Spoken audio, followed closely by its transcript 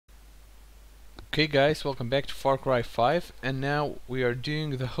Okay guys, welcome back to Far Cry 5, and now we are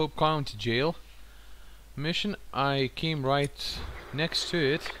doing the Hope County Jail mission. I came right next to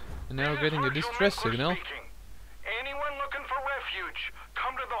it, and now we're getting a distress signal. Anyone looking for refuge,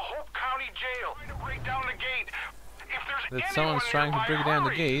 come to the Hope County Jail. Break down the gate. If there's That someone's trying to break down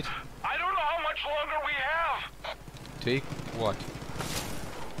the gate. I don't know how much longer we have. Take what?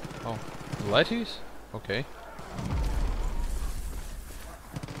 Oh, lettuce? Okay.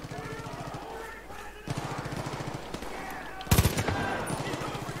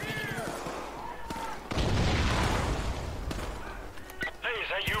 Hey, is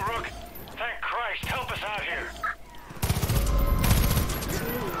that you, Rook? Thank Christ, help us out here.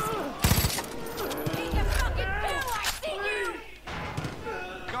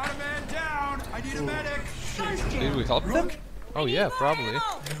 Got a man down. I need a medic. Did we help them? Oh yeah, probably. You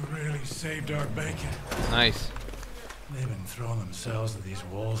really saved our bacon. Nice. They've been throwing themselves at these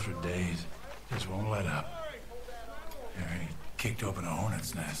walls for days. Just won't let up. They already kicked open a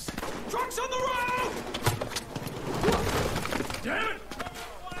hornet's nest. Trucks on the road! Damn it!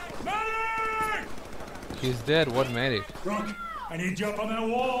 Medic! He's dead, what medic? Rook, I need you up on that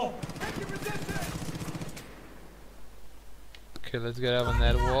wall. Okay, let's get up on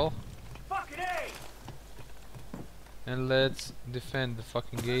that wall. Fucking A! And let's defend the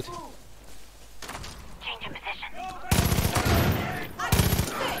fucking gate. Change of position.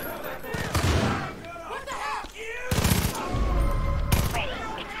 What the hell? Ready.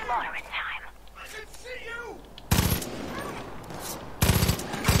 Exploring time. I can see you!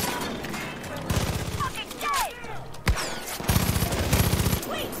 Fucking dead!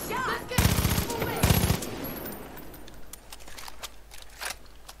 Sweet shot!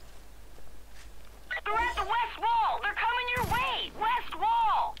 They're at the west wall! They're coming your way! West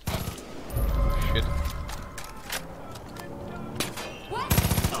wall! Shit.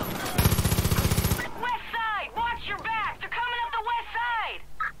 West side! Watch your back! They're coming up the west side!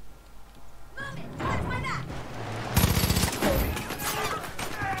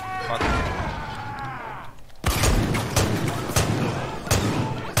 Fuck.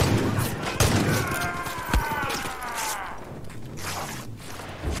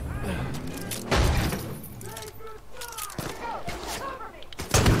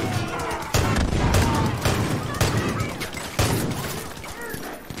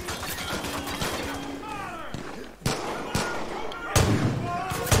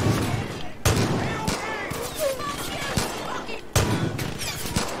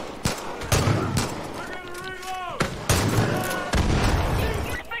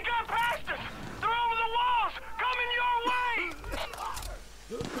 They got past us. They're over the walls, coming your way.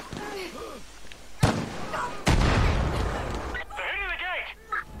 They're hitting the gate.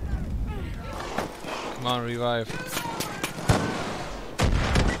 Come on, revive.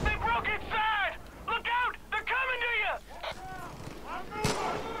 They broke inside. Look out! They're coming to you.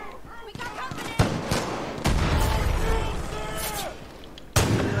 We got company!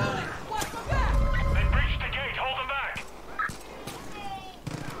 They breached the gate. Hold them back.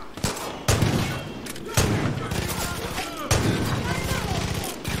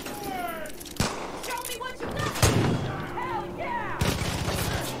 Show me what you got! Hell yeah!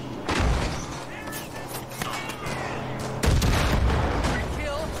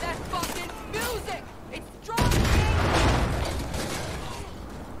 Kill that fucking music! It's drunk!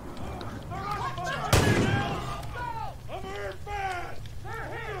 I'm here fast!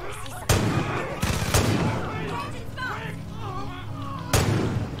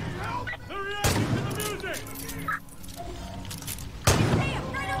 They're reacting to the music!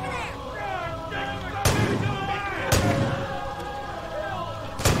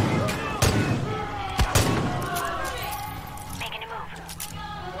 Making a move.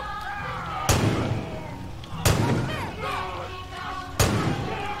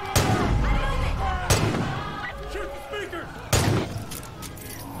 Shoot the speakers!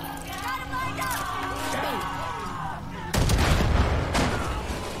 Got him lined up!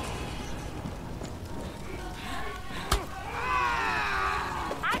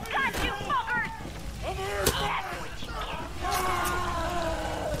 I got you, fuckers! I'm here That's what you get.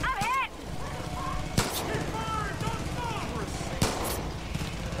 I'm hit!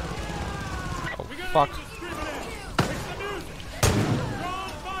 Oh, fuck. It's the music!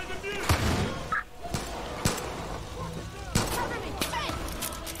 Drawn by the music!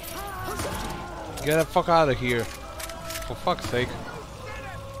 Get the fuck out of here. For fuck's sake.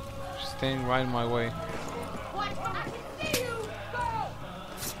 She's standing right in my way.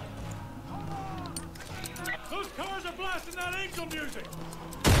 Those cars are blasting that angel music!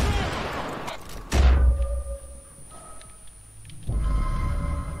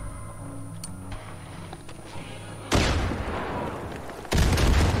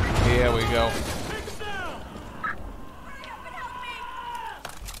 There we go.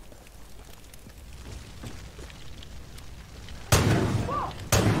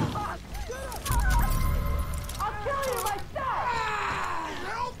 I'll kill you myself!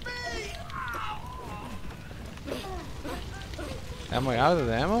 Am I out of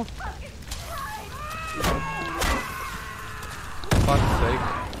the ammo? Fuck's sake.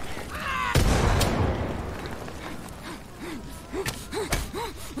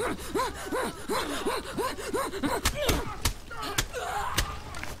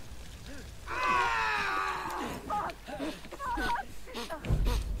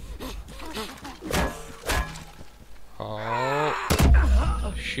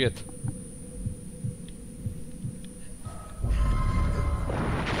 Oh shit.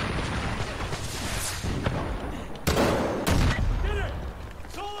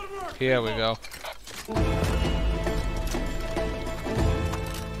 Here we go.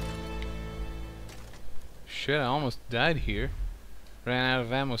 Shit, I almost died here. Ran out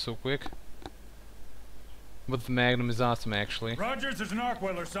of ammo so quick. But the Magnum is awesome, actually. Rogers, there's an arc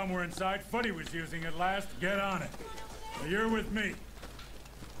welder somewhere inside. Footy was using it last. Get on it. Now you're with me.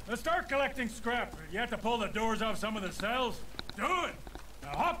 Let's start collecting scrap. You have to pull the doors off some of the cells. Do it! Now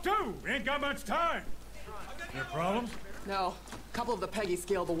hop to! We ain't got much time. Any problems? No. A couple of the Peggies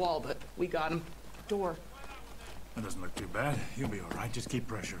scaled the wall, but we got him. Door. That doesn't look too bad. You'll be all right. Just keep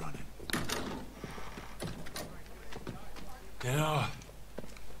pressure on it. You know,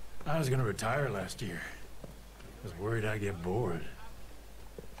 I was gonna retire last year. I was worried I'd get bored.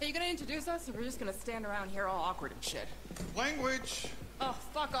 Are you gonna introduce us, or we're just gonna stand around here all awkward and shit? Language! Oh,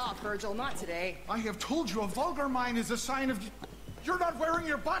 fuck off, Virgil. Not today. I have told you a vulgar mind is a sign of... You're not wearing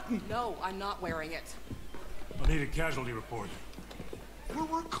your button! No, I'm not wearing it. I'll need a casualty report.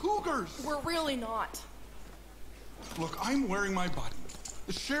 We're cougars! We're really not. Look, I'm wearing my button.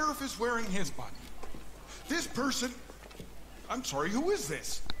 The sheriff is wearing his button. This person... I'm sorry, who is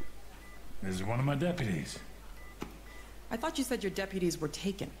this? This is one of my deputies. I thought you said your deputies were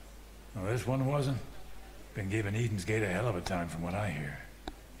taken. No, this one wasn't. Been giving Eden's Gate a hell of a time from what I hear.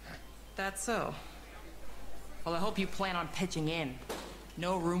 That's so. Well, I hope you plan on pitching in.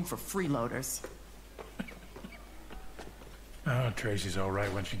 No room for freeloaders. Oh, Tracy's all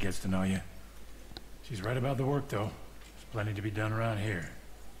right when she gets to know you. She's right about the work, though. There's plenty to be done around here.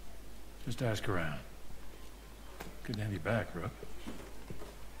 Just ask around. Good to have you back, Rook.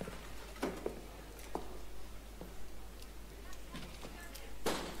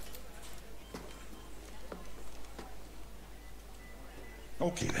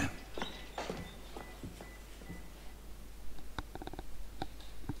 Okay, then.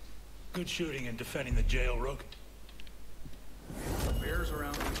 Good shooting and defending the jail, Rook. Bears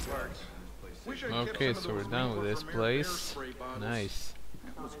around these parts. Okay, so we're done with this place. Nice.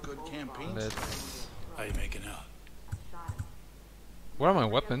 That was good campaign. Let's... How you making out? Where are my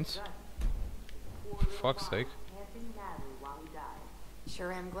weapons? For fuck's sake.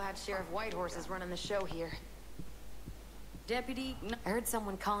 Sure am glad Sheriff Whitehorse is running the show here. Deputy, I heard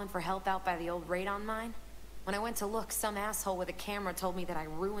someone calling for help out by the old radon mine. When I went to look, some asshole with a camera told me that I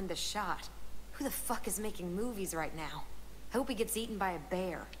ruined the shot. Who the fuck is making movies right now? I hope he gets eaten by a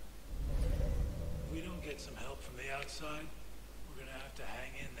bear. If we don't get some help from the outside, we're gonna have to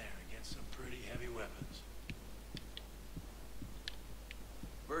hang in there against some pretty heavy weapons.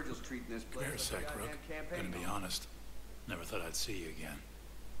 Virgil's treating this place Come here a sec, like a Rook. goddamn campaign. Gonna be honest. Never thought I'd see you again.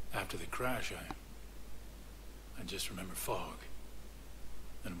 After the crash, I just remember fog.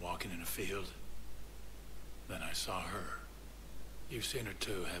 Then walking in a field. Then I saw her. You've seen her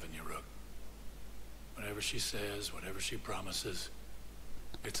too, haven't you, Rook? Whatever she says, whatever she promises,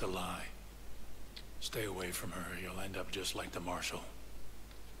 it's a lie. Stay away from her, you'll end up just like the Marshal.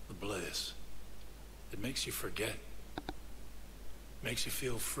 The bliss. It makes you forget. Makes you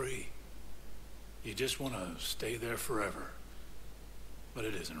feel free. You just want to stay there forever. But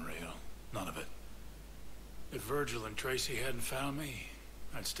it isn't real. None of it. If Virgil and Tracy hadn't found me,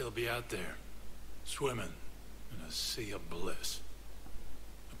 I'd still be out there, swimming in a sea of bliss.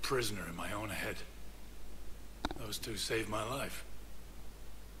 A prisoner in my own head. Those two saved my life.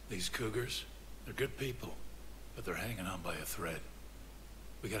 These cougars, they're good people, but they're hanging on by a thread.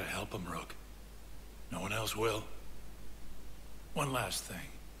 We gotta help them, Rook. No one else will. One last thing.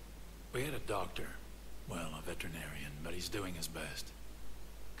 We had a doctor. Well, a veterinarian, but he's doing his best.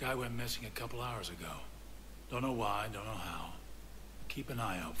 Guy went missing a couple hours ago. Don't know why, don't know how. Keep an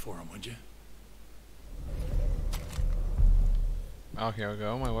eye out for him, would you? Oh, here we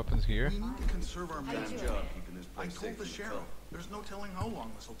go. My weapon's here. We need to conserve our men. Good job keeping this I place told safe the from sheriff. trouble. There's no telling how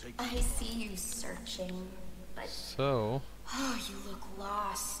long this will take. I see you searching, but So... oh, you look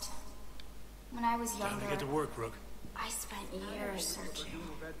lost. When I was Time to younger, get to work, Rook. I spent years searching.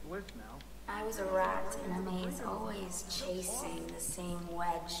 I was a rat in a maze, always chasing the same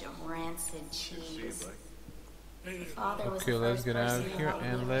wedge of rancid cheese. Father was Okay, the let's first get out of person here who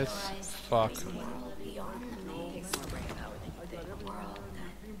and realized let's there fuck. was a world beyond the maze. A world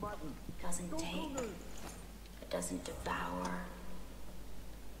that doesn't take, that doesn't devour.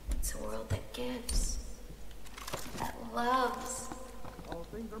 It's a world that gives, that loves.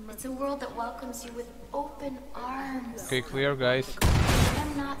 It's a world that welcomes you with open arms. Okay, clear, guys.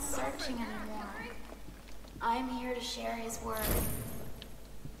 I'm not searching anymore. I'm here to share his word.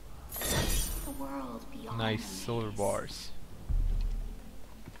 The world beyond Nice the silver maze. bars.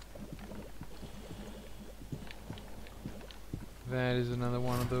 That is another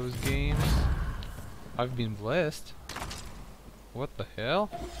one of those games. I've been blessed. What the hell?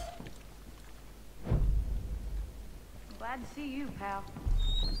 Glad to see you, pal.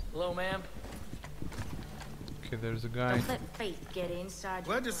 Hello, ma'am. Okay, there's a guy. Don't let Faith get inside.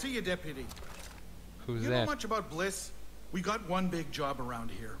 Glad to see you, Deputy. Who's You know that? much about Bliss? We got one big job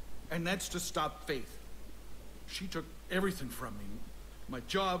around here, and that's to stop Faith. She took everything from me. My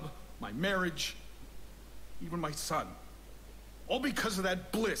job, my marriage, even my son. All because of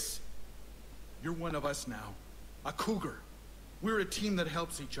that Bliss. You're one of us now. A cougar. We're a team that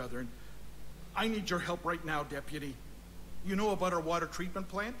helps each other, and I need your help right now, Deputy. You know about our water treatment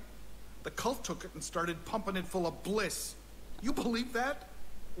plant? The cult took it and started pumping it full of Bliss. You believe that?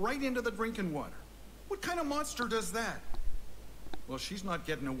 Right into the drinking water. What kind of monster does that? Well, she's not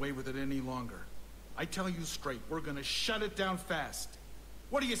getting away with it any longer. I tell you straight, we're gonna shut it down fast.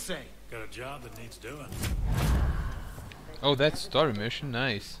 What do you say? Got a job that needs doing. Oh, that's story mission.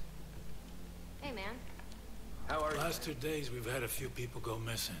 Nice. Hey, man. How are you? Last 2 days we've had a few people go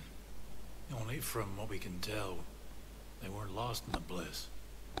missing. Only from what we can tell, they weren't lost in the Bliss.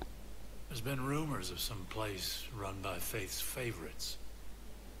 There's been rumors of some place run by Faith's favorites.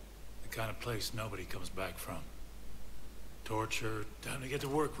 The kind of place nobody comes back from. Torture. Time to get to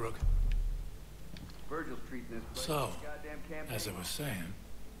work, Rook. Virgil's treating this place So, like a goddamn campaign. as I was saying,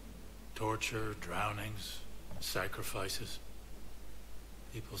 torture, drownings, sacrifices.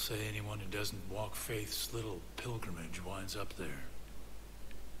 People say anyone who doesn't walk Faith's little pilgrimage winds up there.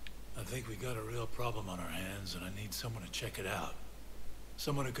 I think we got a real problem on our hands, and I need someone to check it out.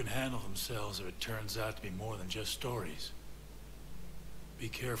 Someone who can handle themselves if it turns out to be more than just stories. Be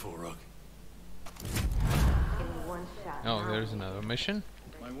careful, Rook. Give me one shot. Oh, there's another mission.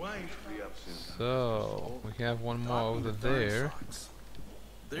 My wife. Be up soon. So we have one more Caught me over with darn there. socks.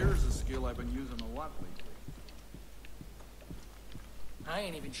 There's a skill I've been using a lot lately. I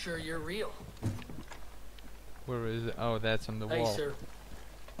ain't even sure you're real. Where is it? Oh, that's on the Hey, wall. sir.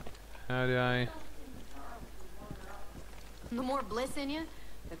 How do I? The more bliss in you,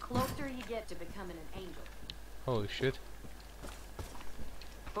 the closer you get to becoming an angel. Holy shit!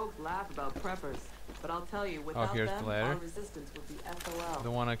 Folks laugh about preppers, but I'll tell you, without here's them, the ladder. our resistance would be SOL.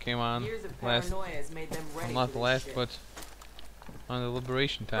 The one I came on Years of last. paranoia has made them ready Not for this last, shit. but on the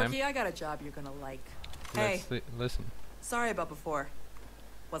liberation time. Rookie, I got a job you're gonna like. Hey, Let's listen. sorry about before.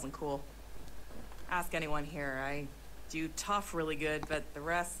 Wasn't cool. Ask anyone here. I do tough really good, but the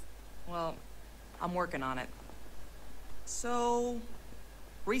rest, well, I'm working on it. So,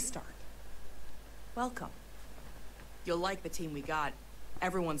 restart. Welcome. You'll like the team we got.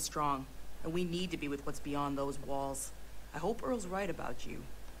 Everyone's strong, and we need to be with what's beyond those walls. I hope Earl's right about you.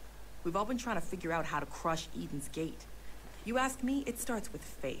 We've all been trying to figure out how to crush Eden's Gate. You ask me, it starts with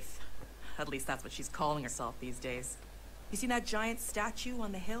Faith. At least that's what she's calling herself these days. You seen that giant statue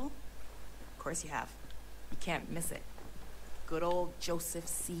on the hill? Of course you have. You can't miss it. Good old Joseph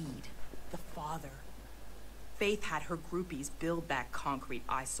Seed, the father. Faith had her groupies build that concrete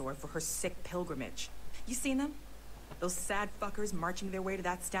eyesore for her sick pilgrimage. You seen them? Those sad fuckers marching their way to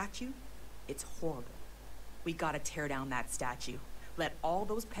that statue? It's horrible. We gotta tear down that statue. Let all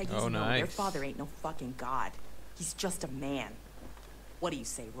those Peggies Oh, know their nice. father ain't no fucking god. He's just a man. What do you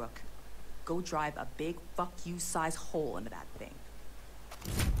say, Rook? Go drive a big fuck you size hole into that thing.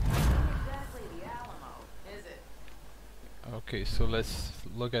 Exactly the Alamo, is it? Okay, so let's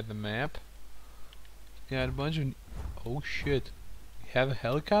look at the map. Got a bunch of. Oh shit! We have a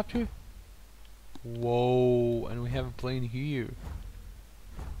helicopter. Whoa! And we have a plane here.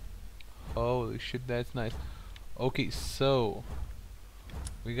 Holy shit, that's nice. Okay, so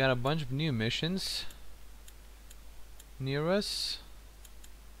we got a bunch of new missions near us.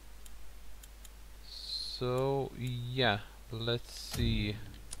 So yeah, let's see.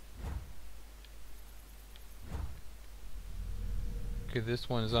 Okay, this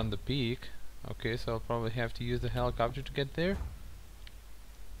one is on the peak. Okay, so I'll probably have to use the helicopter to get there.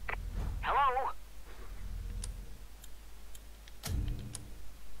 Hello?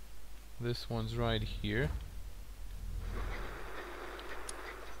 this one's right here.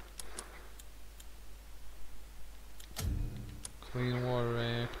 Clean Water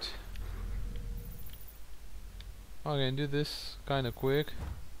Act. I'm gonna do this kinda quick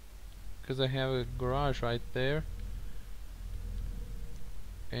because I have a garage right there.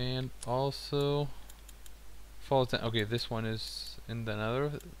 And also falls down. Okay, this one is in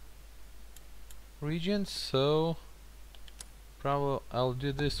another region, so probably I'll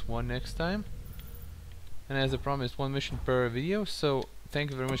do this one next time. And as I promised, one mission per video, so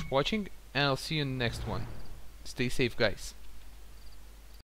thank you very much for watching, and I'll see you in the next one. Stay safe, guys.